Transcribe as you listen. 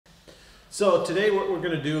So today what we're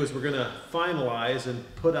going to do is we're going to finalize and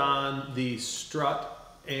put on the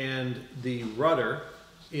strut and the rudder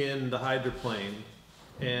in the hydroplane.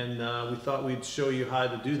 And we thought we'd show you how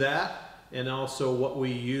to do that and also what we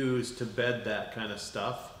use to bed that kind of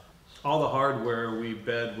stuff. All the hardware we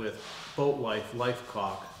bed with Boat Life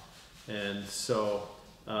caulk. And so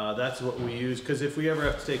that's what we use, because if we ever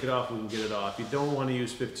have to take it off, we can get it off. You don't want to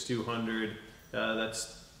use 5200. That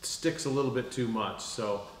sticks a little bit too much.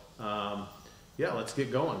 So yeah, let's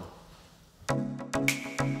get going.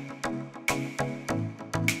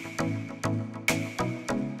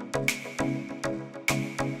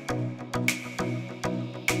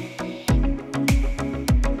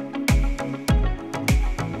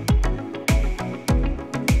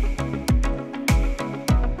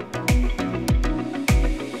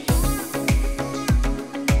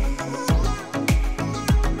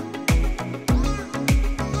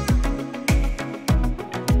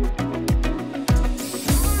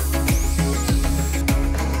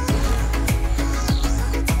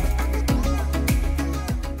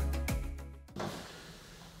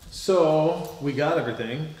 So we got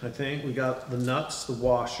everything. I think we got the nuts, the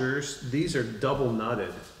washers. These are double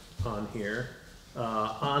nutted on here.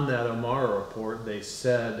 On that Amara report, they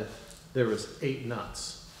said there was 8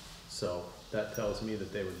 nuts. So that tells me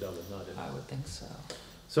that they were double nutted. I would think so.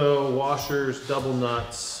 So washers, double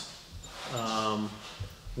nuts.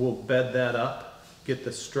 We'll bed that up. Get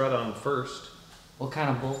the strut on first. What kind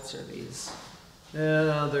of bolts are these?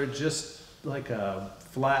 They're just like a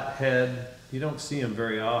flat head. You don't see them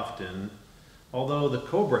very often, although the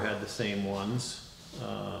Cobra had the same ones.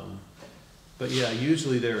 But yeah,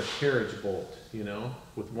 usually they're a carriage bolt, you know,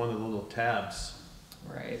 with one of the little tabs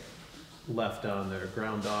left on there,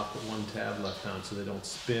 ground off with one tab left on so they don't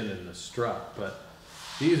spin in the strut. But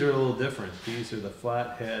these are a little different. These are the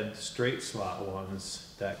flat head, straight slot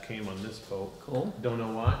ones that came on this boat. Cool. Don't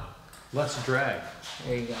know why. Less drag.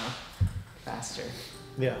 There you go. Faster.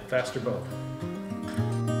 Yeah, faster boat.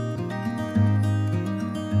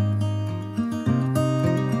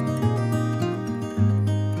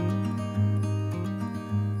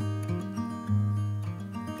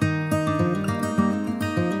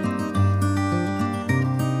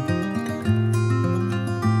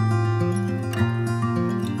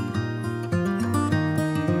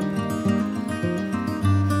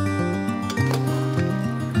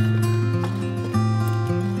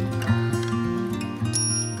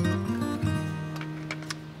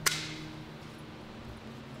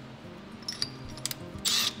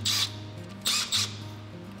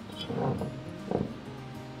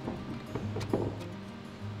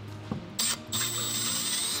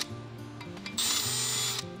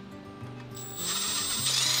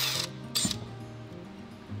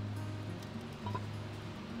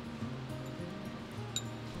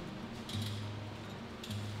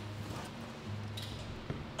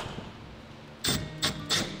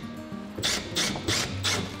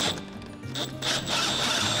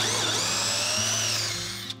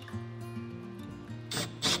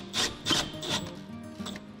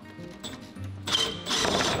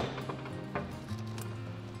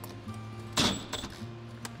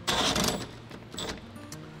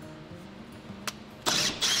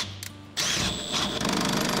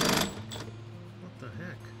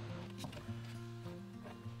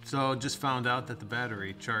 So just found out that the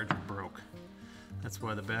battery charger broke. That's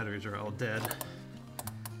why the batteries are all dead.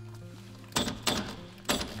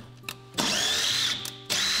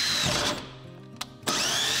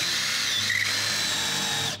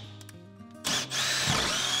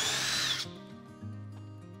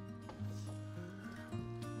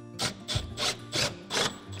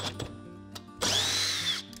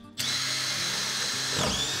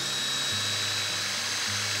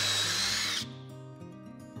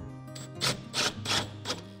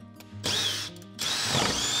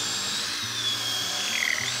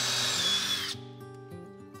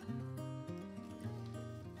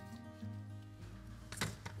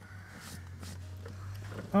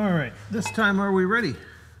 All right, this time are we ready? Did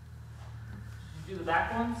you do the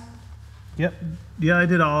back ones? Yep. Yeah, I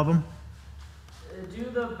did all of them. Do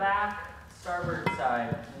the back starboard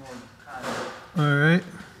side. Kind of. All right.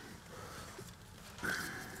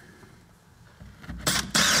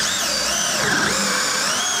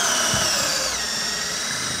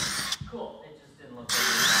 Cool. It just didn't look like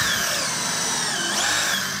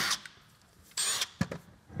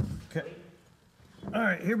it. Okay. All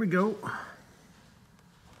right, here we go.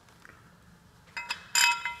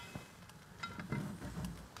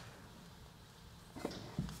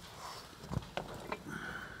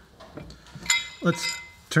 Let's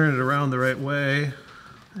turn it around the right way.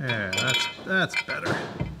 Yeah, that's better.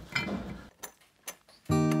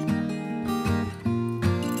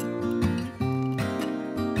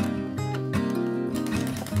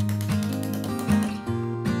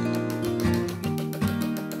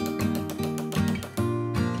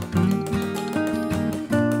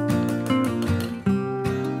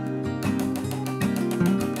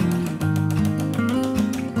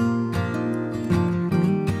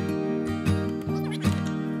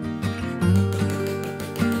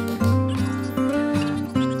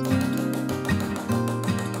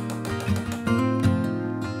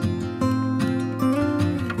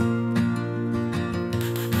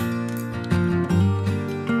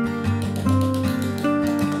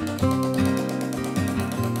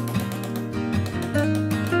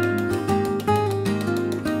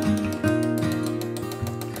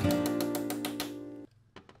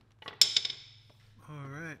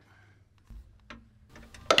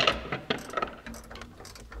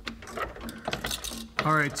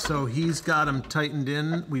 All right, so he's got them tightened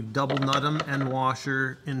in. We've double nut them, end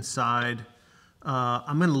washer inside.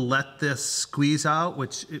 I'm gonna let this squeeze out,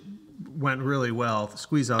 which it went really well.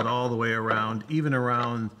 Squeeze out all the way around, even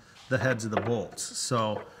around the heads of the bolts.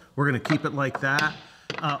 So we're gonna keep it like that.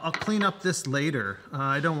 I'll clean up this later.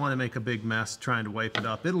 I don't wanna make a big mess trying to wipe it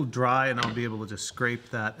up. It'll dry and I'll be able to just scrape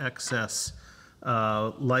that excess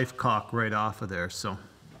life caulk right off of there, so.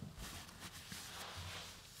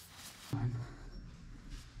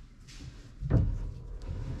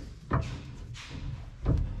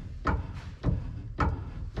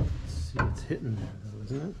 See, it's hitting there though,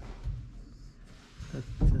 isn't it?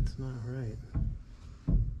 That's not right.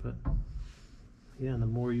 But yeah, the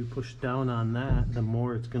more you push down on that, the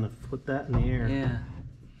more it's gonna put that in the air. Yeah.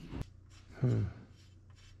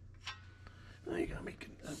 Now you got me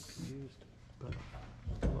I'm confused. But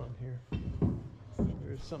come on here.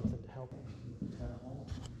 There's something to help.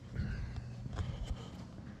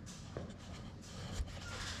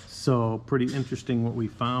 So pretty interesting what we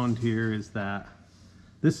found here is that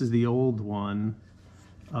this is the old one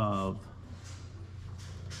of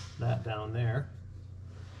that down there.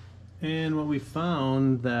 And what we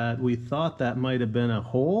found that we thought that might have been a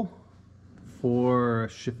hole for a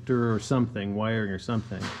shifter or something, wiring or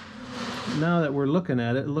something. Now that we're looking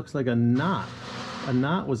at it, it looks like a knot. A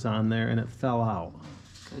knot was on there and it fell out.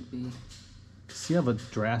 Could be. See how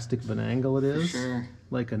drastic of an angle it is? For sure.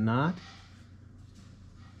 Like a knot.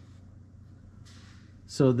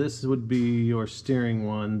 So this would be your steering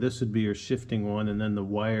one, this would be your shifting one, and then the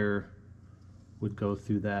wire would go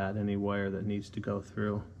through that, any wire that needs to go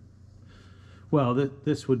through. Well,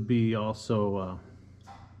 this would be also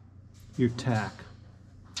your tack.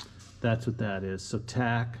 That's what that is. So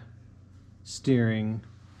tack, steering,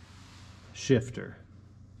 shifter.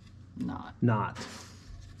 Not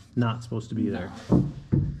supposed to be there.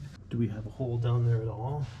 Do we have a hole down there at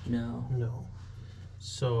all? No. No.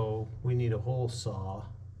 So we need a hole saw,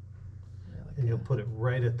 Yeah, like and you'll put it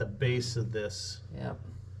right at the base of this. Yep.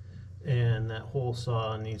 And that hole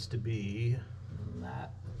saw needs to be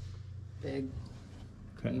That big.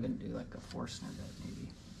 okay. Could even do like a Forstner bit maybe.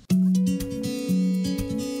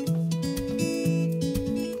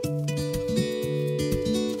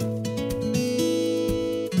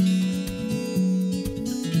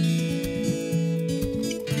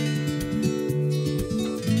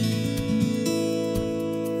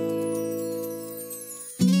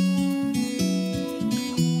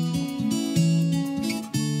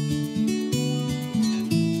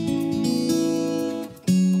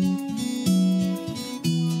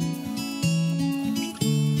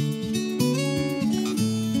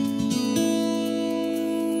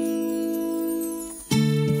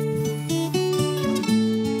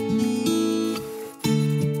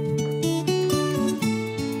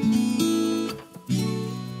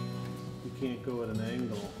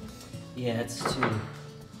 Yeah, it's too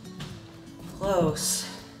close.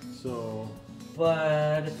 So,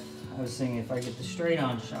 but I was thinking if I get the straight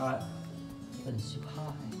on shot, then it's too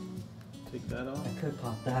high. take that off. I could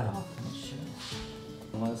pop that off and it should.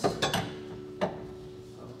 Unless.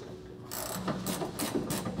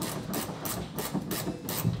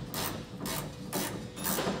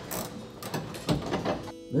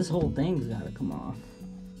 This whole thing's gotta come off.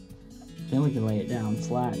 Then we can lay it down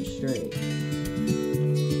flat and straight.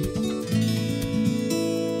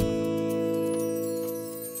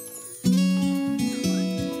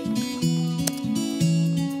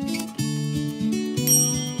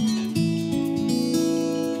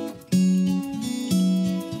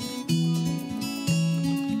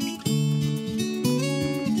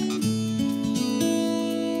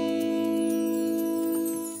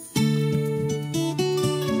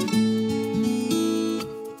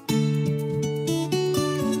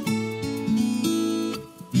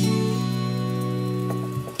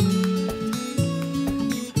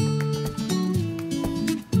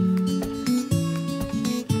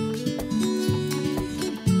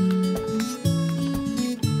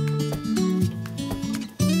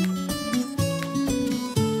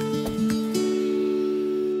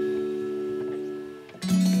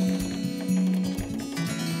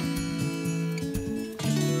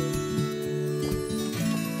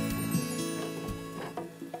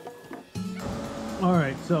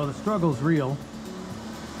 Alright, so the struggle's real.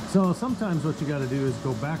 So sometimes what you gotta do is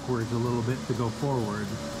go backwards a little bit to go forward.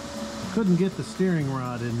 Couldn't get the steering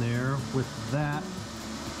rod in there with that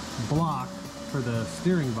block for the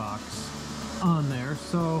steering box. on there,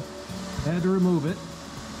 so I had to remove it.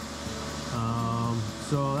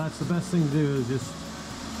 So that's the best thing to do, is just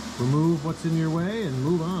remove what's in your way and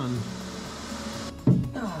move on.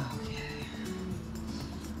 Okay.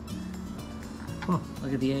 Huh.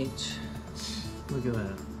 Look at the H. Look at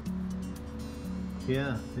that.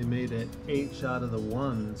 Yeah, they made an H out of the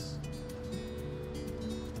ones.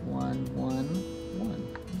 1, 1,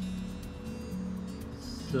 1.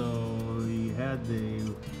 So he had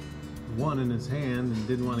the one in his hand and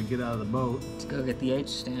didn't want to get out of the boat. Let's go get the H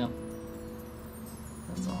stamp.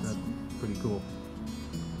 That's awesome. That's pretty cool.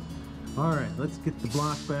 All right, let's get the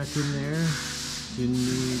block back in there.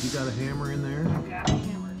 You got a hammer in there? I got a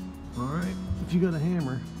hammer. All right, if you got a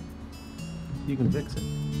hammer, you can fix it.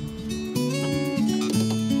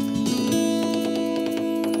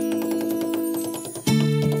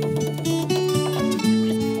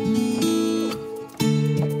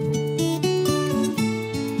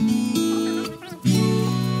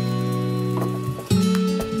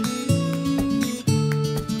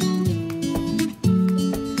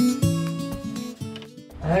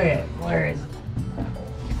 Okay, where is it?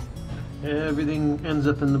 Everything ends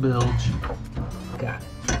up in the bilge. Got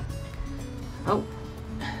it. Oh.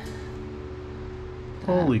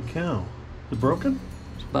 Holy cow. Is it broken?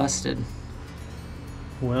 It's busted.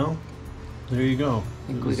 Well, there you go.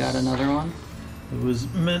 Think we got another one? It was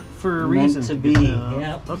meant for a Meant reason. to be, get that out.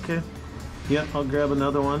 yep. Okay. Yep, I'll grab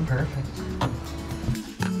another one. Perfect.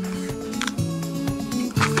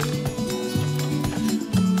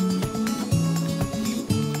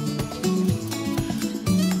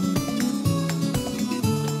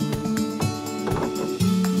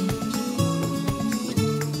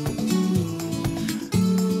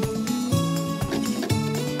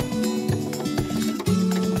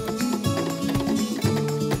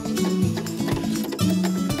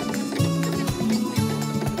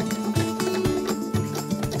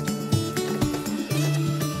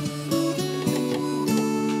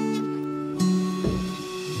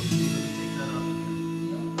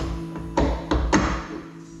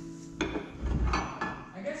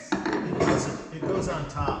 It goes on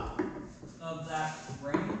top. Of that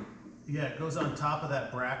ring? Yeah, it goes on top of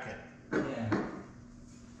that bracket. Yeah.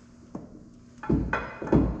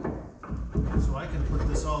 So I can put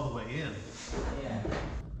this all the way in.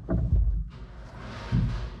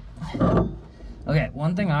 Yeah. Okay,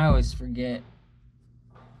 one thing I always forget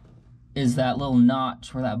is that little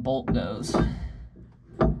notch where that bolt goes.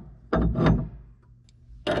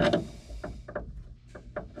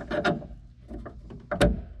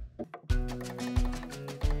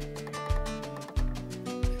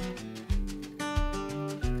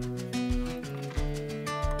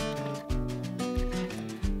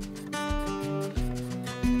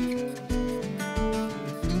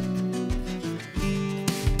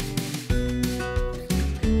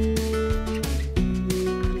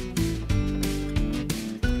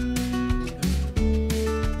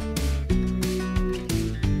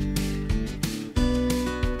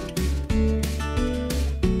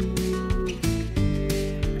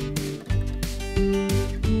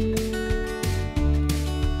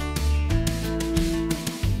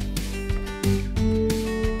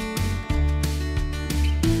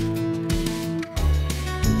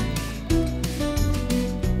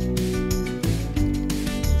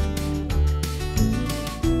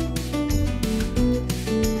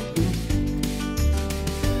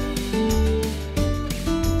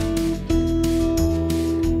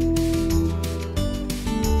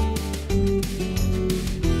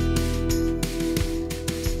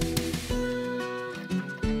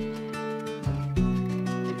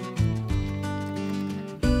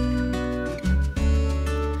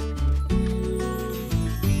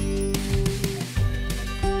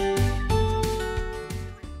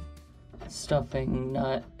 Stuffing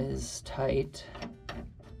nut is tight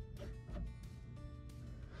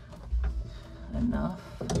enough,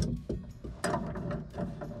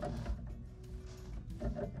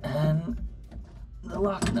 and the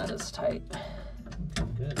lock nut is tight.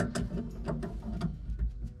 Good.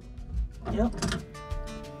 Yep.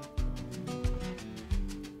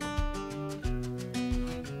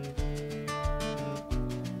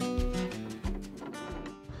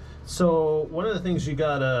 So one of the things you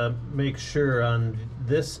gotta make sure on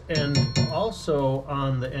this end, also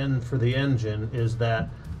on the end for the engine, is that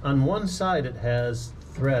on one side it has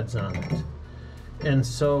threads on it. And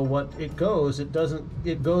so what it goes, it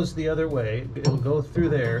goes the other way. It'll go through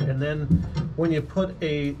there, and then when you put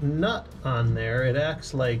a nut on there, it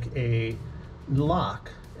acts like a lock,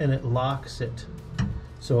 and it locks it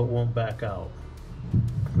so it won't back out.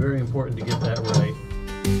 Very important to get that right.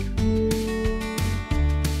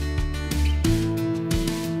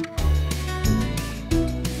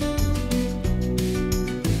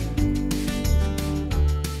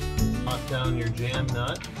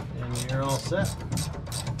 nut and you're all set.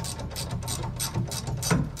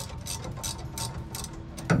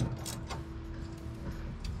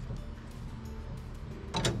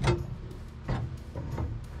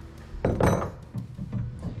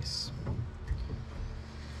 Nice.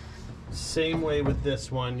 Same way with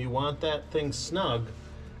this one. You want that thing snug.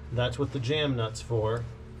 That's what the jam nut's for.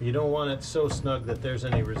 You don't want it so snug that there's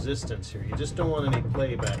any resistance here. You just don't want any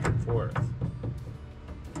play back and forth.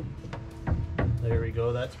 There we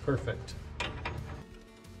go, that's perfect.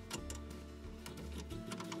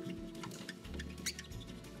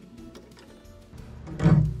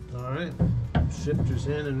 All right, shifter's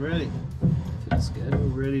in and ready. Feels good.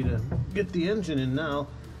 We're ready to get the engine in now.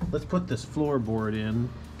 Let's put this floorboard in,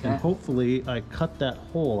 Okay. and hopefully I cut that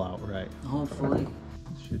hole out right. Hopefully.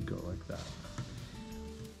 Should go like that.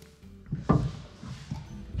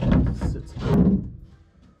 Sits.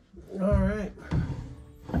 All right.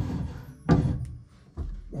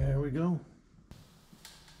 There we go.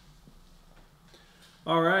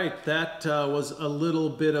 All right, that was a little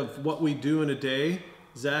bit of what we do in a day.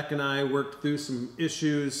 Zach and I worked through some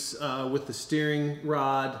issues with the steering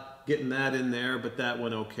rod, getting that in there, but that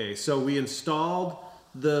went okay. So we installed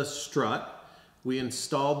the strut, we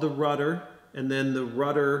installed the rudder, and then the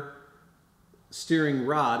rudder steering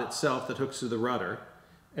rod itself that hooks to the rudder,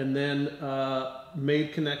 and then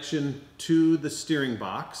made connection to the steering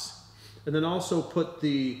box, and then also put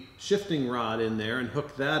the shifting rod in there and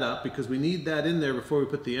hook that up because we need that in there before we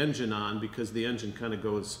put the engine on because the engine kind of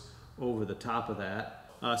goes over the top of that.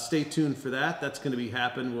 Stay tuned for that. That's going to be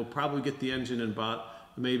happening. We'll probably get the engine in about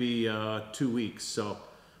maybe 2 weeks. So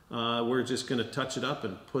we're just going to touch it up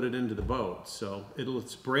and put it into the boat. So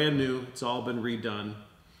it's brand new. It's all been redone.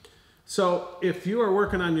 So if you are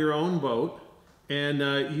working on your own boat and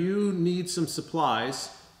you need some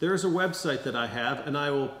supplies, there's a website that I have, and I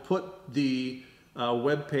will put the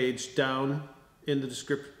web page down in the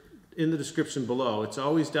description below. It's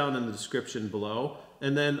always down in the description below,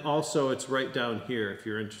 and then also it's right down here if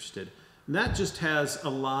you're interested. And that just has a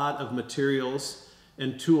lot of materials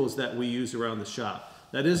and tools that we use around the shop.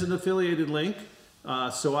 That is an affiliated link,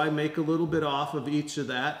 so I make a little bit off of each of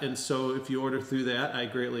that, and so if you order through that, I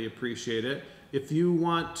greatly appreciate it. If you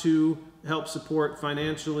want to help support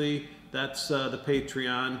financially, that's the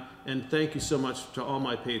Patreon, and thank you so much to all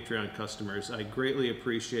my Patreon customers. I greatly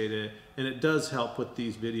appreciate it, and it does help put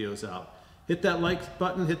these videos out. Hit that like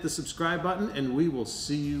button, hit the subscribe button, and we will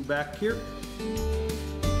see you back here.